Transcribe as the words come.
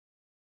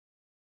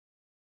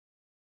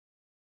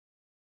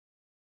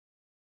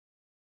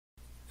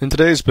In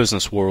today's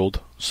business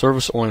world,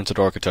 service-oriented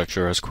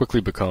architecture has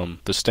quickly become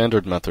the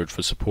standard method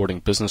for supporting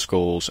business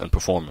goals and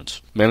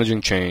performance,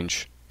 managing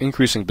change,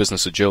 increasing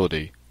business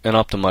agility, and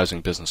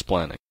optimizing business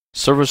planning.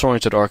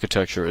 Service-oriented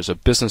architecture is a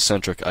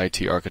business-centric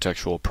IT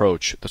architectural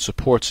approach that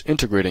supports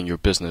integrating your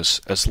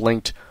business as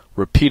linked,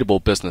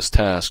 repeatable business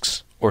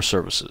tasks or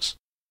services.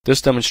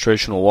 This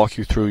demonstration will walk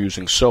you through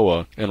using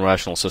SOA and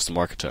Rational System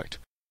Architect.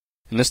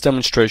 In this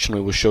demonstration, we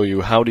will show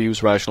you how to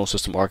use Rational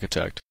System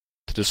Architect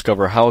to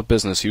discover how a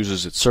business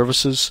uses its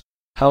services,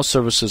 how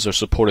services are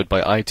supported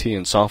by IT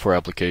and software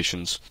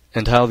applications,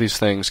 and how these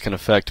things can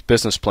affect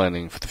business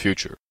planning for the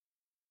future.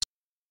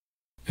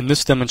 In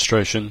this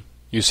demonstration,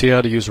 you see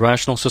how to use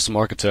Rational System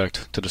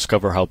Architect to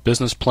discover how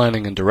business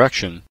planning and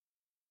direction,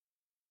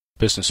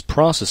 business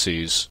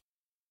processes,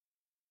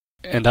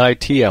 and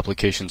IT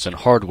applications and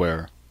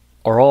hardware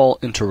are all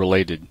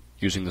interrelated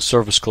using the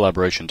service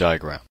collaboration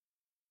diagram.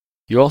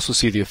 You also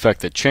see the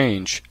effect that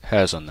change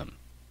has on them.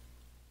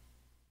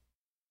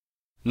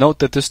 Note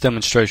that this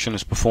demonstration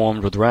is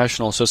performed with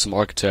Rational System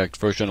Architect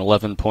version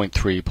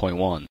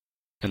 11.3.1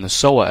 and the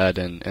SOA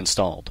add-in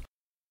installed.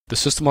 The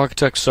System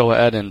Architect SOA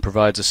add-in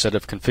provides a set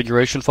of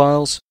configuration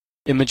files,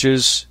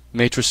 images,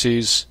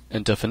 matrices,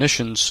 and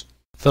definitions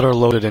that are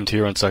loaded into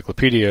your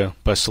encyclopedia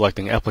by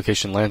selecting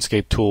Application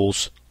Landscape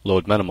Tools,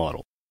 Load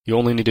Metamodel. You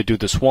only need to do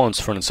this once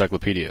for an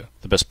encyclopedia.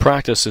 The best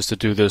practice is to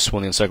do this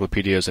when the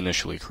encyclopedia is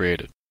initially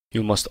created.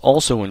 You must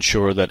also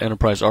ensure that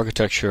enterprise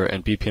architecture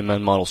and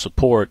BPMN model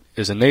support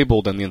is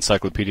enabled in the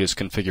encyclopedia's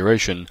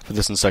configuration for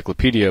this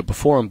encyclopedia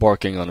before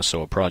embarking on a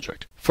SOA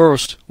project.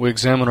 First, we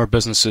examine our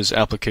business's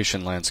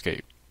application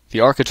landscape,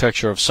 the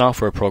architecture of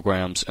software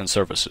programs and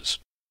services.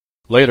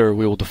 Later,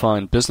 we will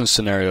define business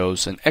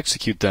scenarios and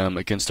execute them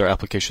against our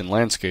application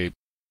landscape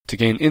to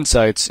gain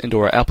insights into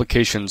our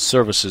application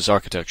services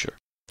architecture.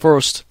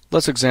 First,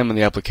 let's examine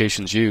the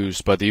applications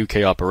used by the UK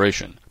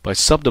operation by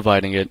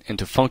subdividing it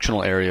into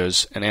functional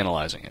areas and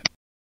analyzing it.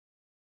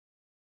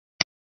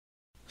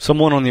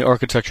 Someone on the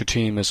architecture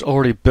team has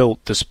already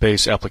built this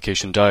base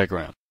application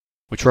diagram,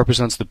 which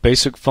represents the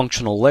basic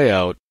functional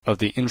layout of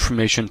the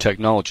information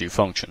technology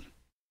function.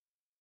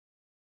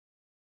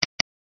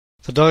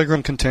 The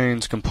diagram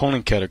contains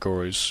component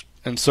categories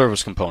and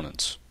service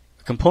components.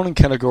 A component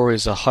category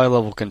is a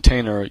high-level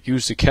container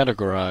used to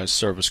categorize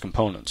service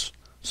components.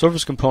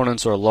 Service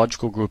components are a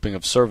logical grouping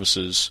of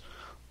services,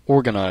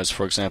 organized,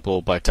 for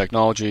example, by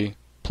technology,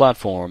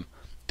 platform,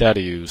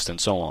 data used, and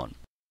so on.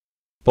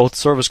 Both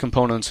service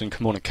components and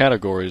component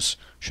categories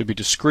should be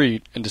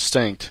discrete and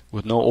distinct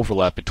with no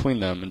overlap between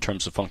them in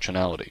terms of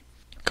functionality.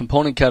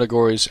 Component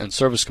categories and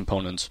service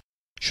components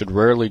should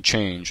rarely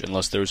change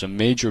unless there is a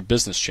major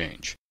business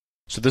change,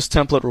 so this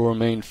template will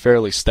remain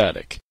fairly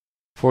static.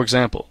 For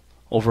example,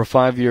 over a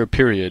 5-year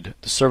period,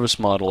 the service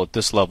model at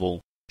this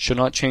level should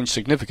not change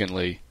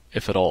significantly,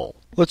 if at all.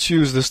 Let's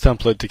use this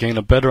template to gain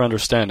a better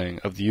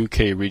understanding of the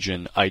UK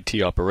region IT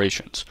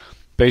operations,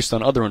 based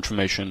on other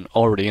information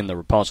already in the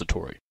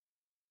repository.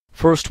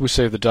 First, we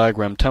save the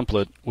diagram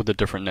template with a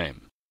different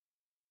name.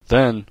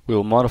 Then, we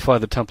will modify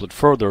the template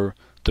further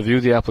to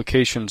view the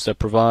applications that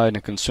provide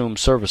and consume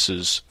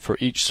services for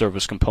each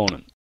service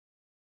component.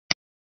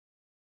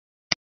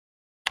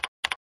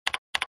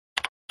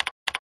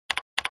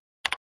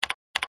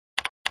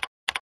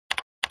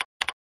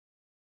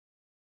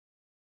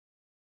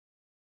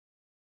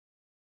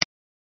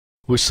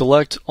 We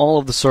select all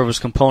of the service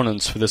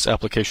components for this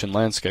application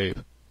landscape,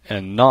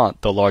 and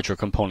not the larger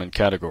component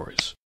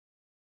categories.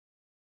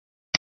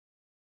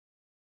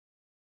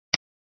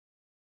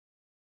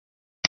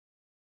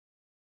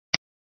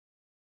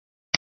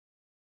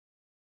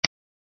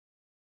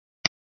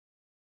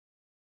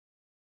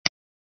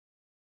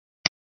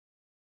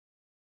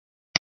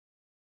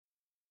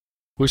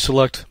 We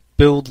select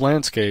Build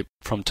Landscape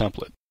from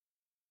Template.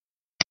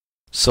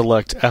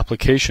 Select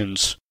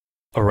Applications,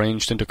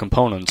 arranged into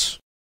components,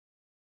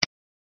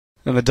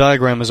 and the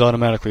diagram is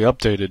automatically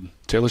updated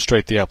to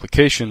illustrate the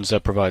applications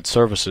that provide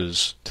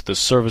services to the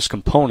service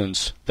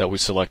components that we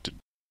selected.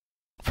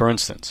 For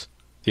instance,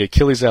 the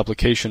Achilles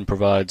application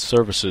provides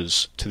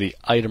services to the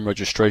item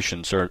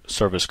registration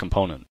service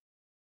component.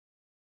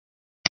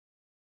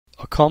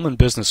 A common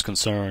business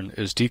concern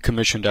is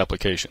decommissioned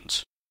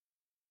applications.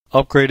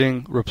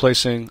 Upgrading,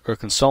 replacing, or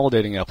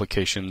consolidating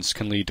applications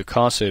can lead to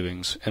cost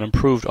savings and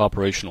improved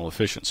operational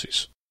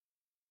efficiencies.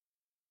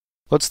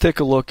 Let's take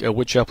a look at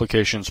which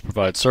applications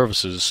provide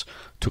services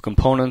to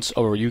components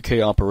of our UK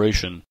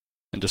operation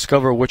and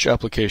discover which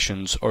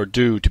applications are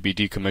due to be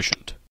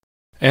decommissioned.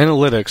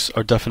 Analytics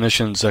are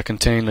definitions that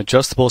contain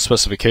adjustable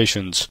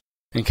specifications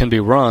and can be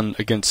run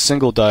against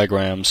single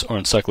diagrams or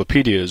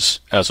encyclopedias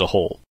as a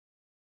whole.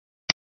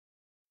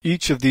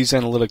 Each of these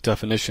analytic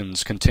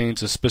definitions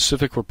contains a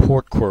specific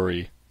report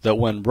query that,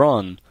 when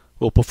run,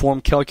 will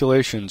perform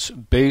calculations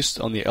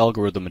based on the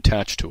algorithm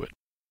attached to it.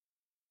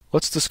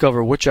 Let's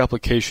discover which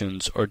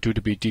applications are due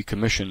to be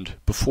decommissioned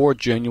before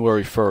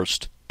January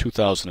 1st,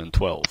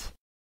 2012.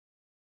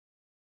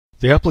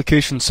 The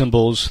application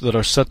symbols that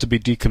are set to be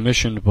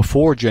decommissioned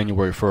before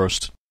January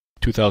 1st,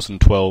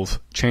 2012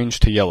 change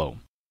to yellow.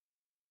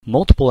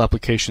 Multiple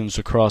applications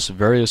across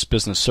various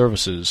business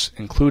services,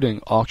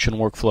 including auction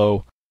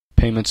workflow,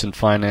 payments and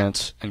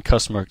finance, and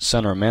customer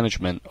center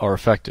management, are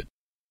affected.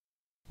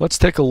 Let's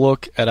take a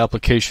look at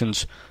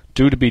applications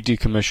due to be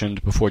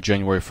decommissioned before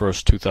January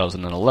 1st,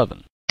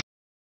 2011.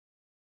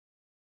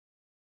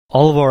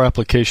 All of our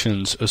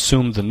applications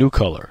assume the new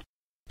color,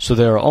 so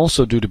they are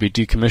also due to be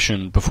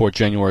decommissioned before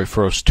January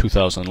 1st,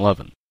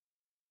 2011.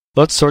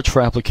 Let's search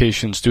for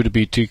applications due to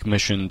be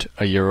decommissioned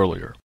a year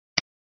earlier.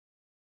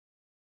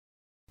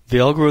 The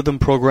algorithm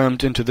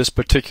programmed into this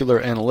particular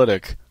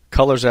analytic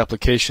colors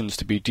applications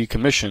to be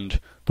decommissioned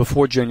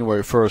before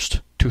January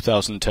 1st,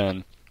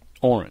 2010,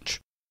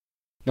 orange.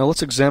 Now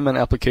let's examine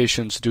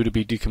applications due to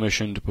be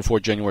decommissioned before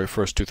January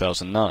 1st,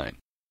 2009.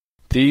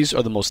 These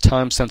are the most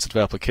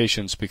time-sensitive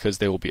applications because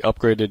they will be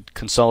upgraded,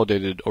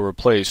 consolidated, or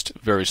replaced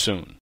very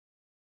soon.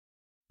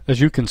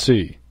 As you can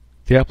see,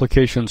 the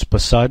applications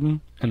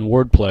Poseidon and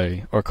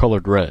Wordplay are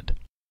colored red,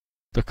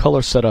 the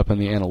color set up in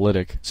the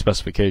analytic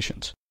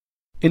specifications,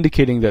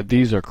 indicating that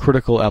these are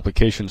critical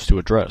applications to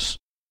address.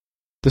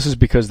 This is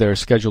because they are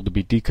scheduled to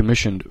be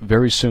decommissioned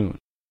very soon,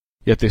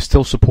 yet they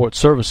still support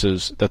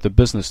services that the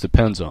business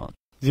depends on.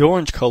 The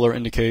orange color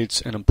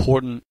indicates an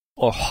important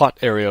or hot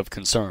area of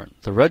concern.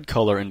 The red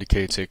color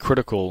indicates a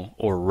critical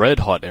or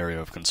red-hot area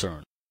of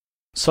concern.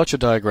 Such a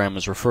diagram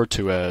is referred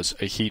to as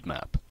a heat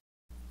map.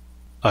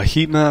 A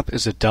heat map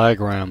is a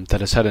diagram that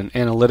has had an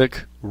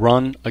analytic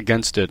run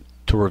against it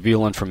to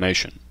reveal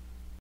information.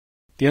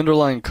 The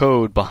underlying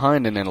code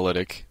behind an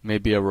analytic may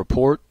be a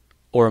report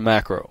or a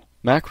macro.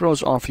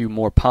 Macros offer you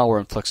more power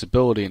and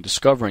flexibility in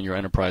discovering your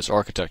enterprise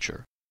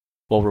architecture,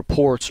 while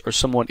reports are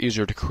somewhat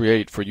easier to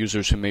create for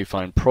users who may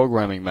find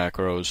programming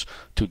macros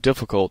too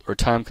difficult or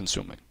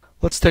time-consuming.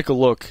 Let's take a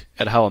look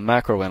at how a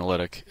macro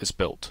analytic is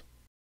built.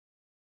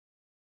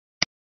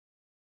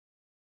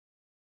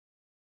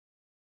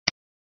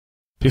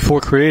 Before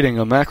creating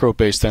a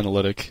macro-based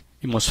analytic,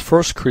 you must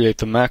first create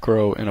the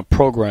macro in a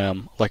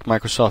program like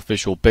Microsoft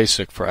Visual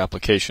Basic for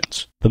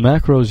applications. The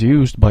macros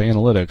used by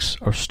analytics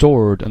are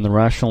stored in the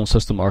Rational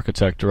System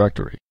Architect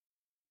directory.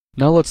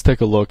 Now let's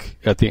take a look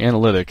at the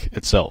analytic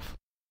itself.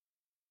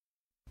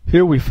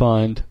 Here we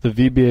find the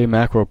VBA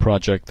macro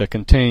project that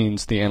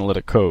contains the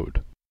analytic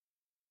code,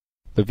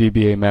 the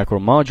VBA macro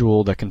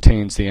module that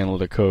contains the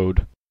analytic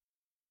code,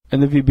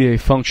 and the VBA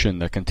function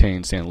that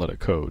contains the analytic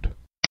code.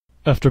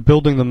 After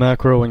building the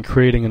macro and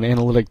creating an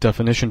analytic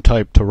definition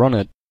type to run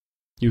it,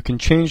 you can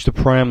change the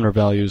parameter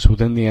values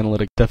within the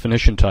analytic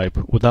definition type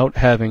without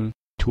having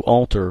to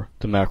alter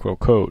the macro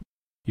code.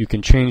 You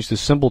can change the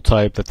symbol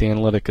type that the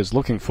analytic is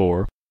looking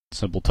for,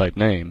 symbol type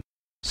name,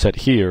 set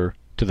here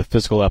to the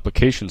physical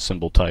application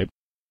symbol type.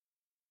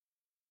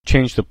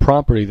 Change the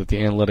property that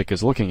the analytic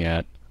is looking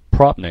at,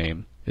 prop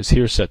name is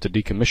here set to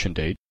decommission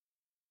date.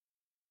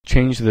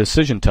 Change the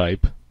decision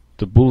type,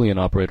 the Boolean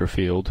operator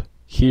field,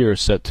 here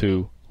set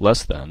to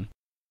less than.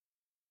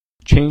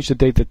 Change the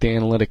date that the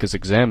analytic is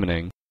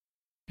examining.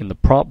 In the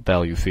prop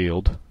value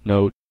field,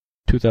 note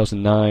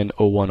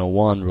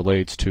 2009-0101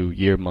 relates to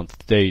year,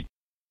 month, date,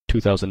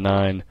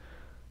 2009,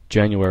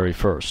 January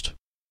 1st.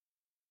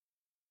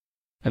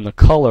 And the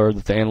color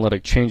that the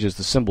analytic changes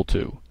the symbol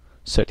to,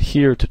 set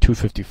here to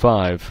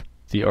 255,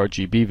 the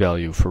RGB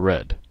value for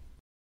red.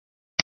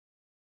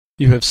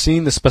 You have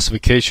seen the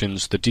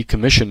specifications the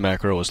decommission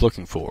macro is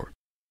looking for.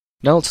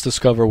 Now let's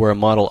discover where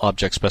model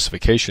object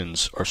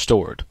specifications are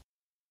stored.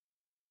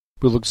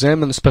 We'll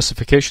examine the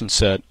specification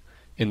set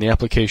in the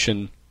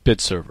application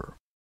bid server.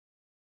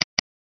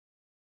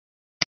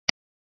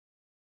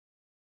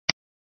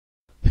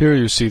 Here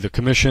you see the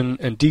commission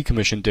and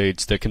decommission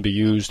dates that can be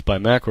used by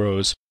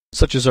macros,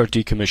 such as our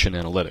decommission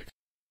analytic.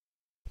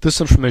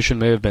 This information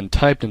may have been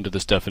typed into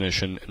this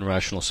definition in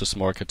Rational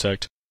System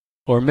Architect,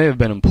 or may have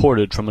been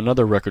imported from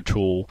another record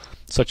tool,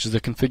 such as the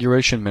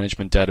Configuration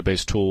Management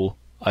Database tool,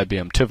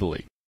 IBM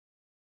Tivoli.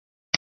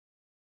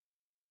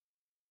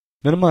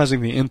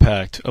 Minimizing the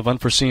impact of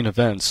unforeseen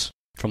events,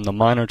 from the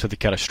minor to the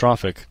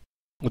catastrophic,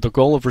 with the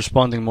goal of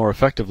responding more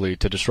effectively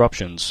to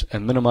disruptions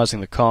and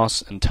minimizing the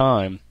costs and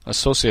time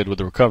associated with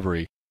the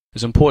recovery,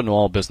 is important to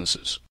all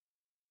businesses.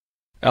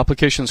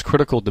 Applications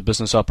critical to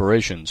business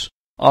operations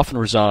often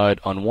reside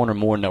on one or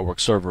more network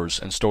servers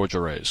and storage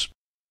arrays.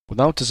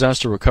 Without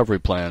disaster recovery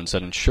plans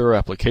that ensure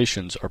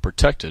applications are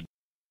protected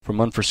from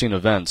unforeseen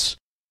events,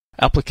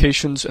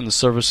 applications and the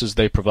services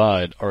they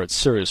provide are at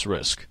serious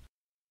risk.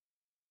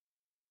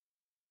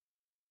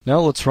 Now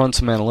let's run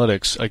some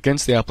analytics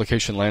against the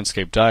application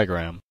landscape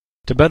diagram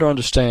to better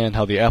understand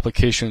how the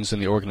applications in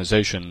the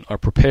organization are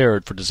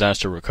prepared for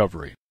disaster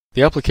recovery.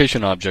 The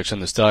application objects in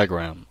this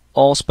diagram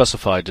all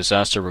specify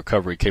disaster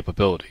recovery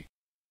capability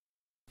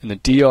in the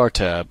DR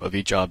tab of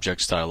each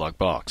object's dialog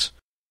box.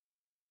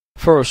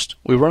 First,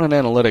 we run an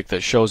analytic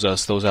that shows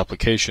us those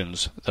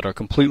applications that are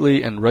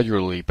completely and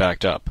regularly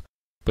backed up,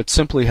 but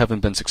simply haven't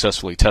been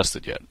successfully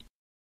tested yet.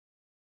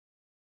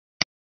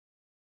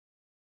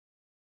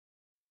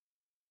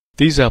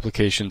 These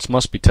applications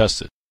must be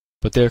tested,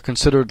 but they are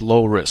considered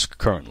low risk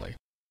currently.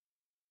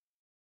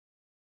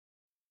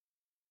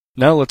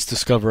 Now let's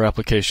discover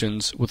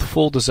applications with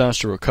full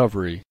disaster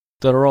recovery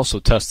that are also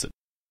tested.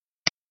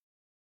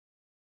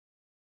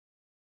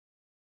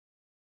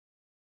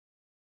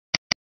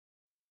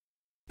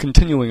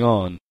 Continuing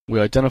on, we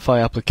identify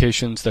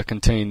applications that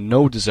contain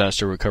no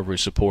disaster recovery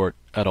support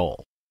at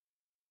all,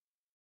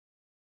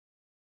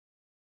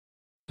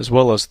 as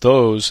well as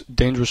those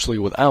dangerously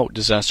without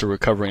disaster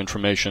recovery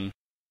information,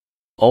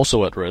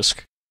 also at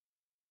risk,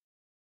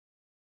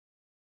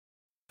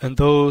 and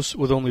those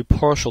with only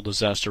partial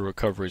disaster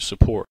recovery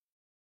support.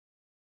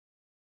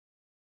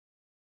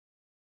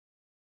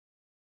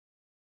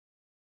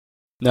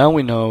 Now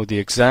we know the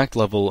exact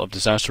level of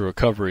disaster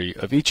recovery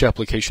of each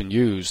application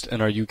used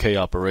in our UK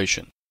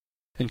operation,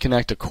 and can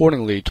act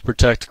accordingly to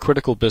protect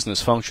critical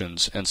business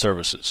functions and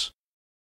services.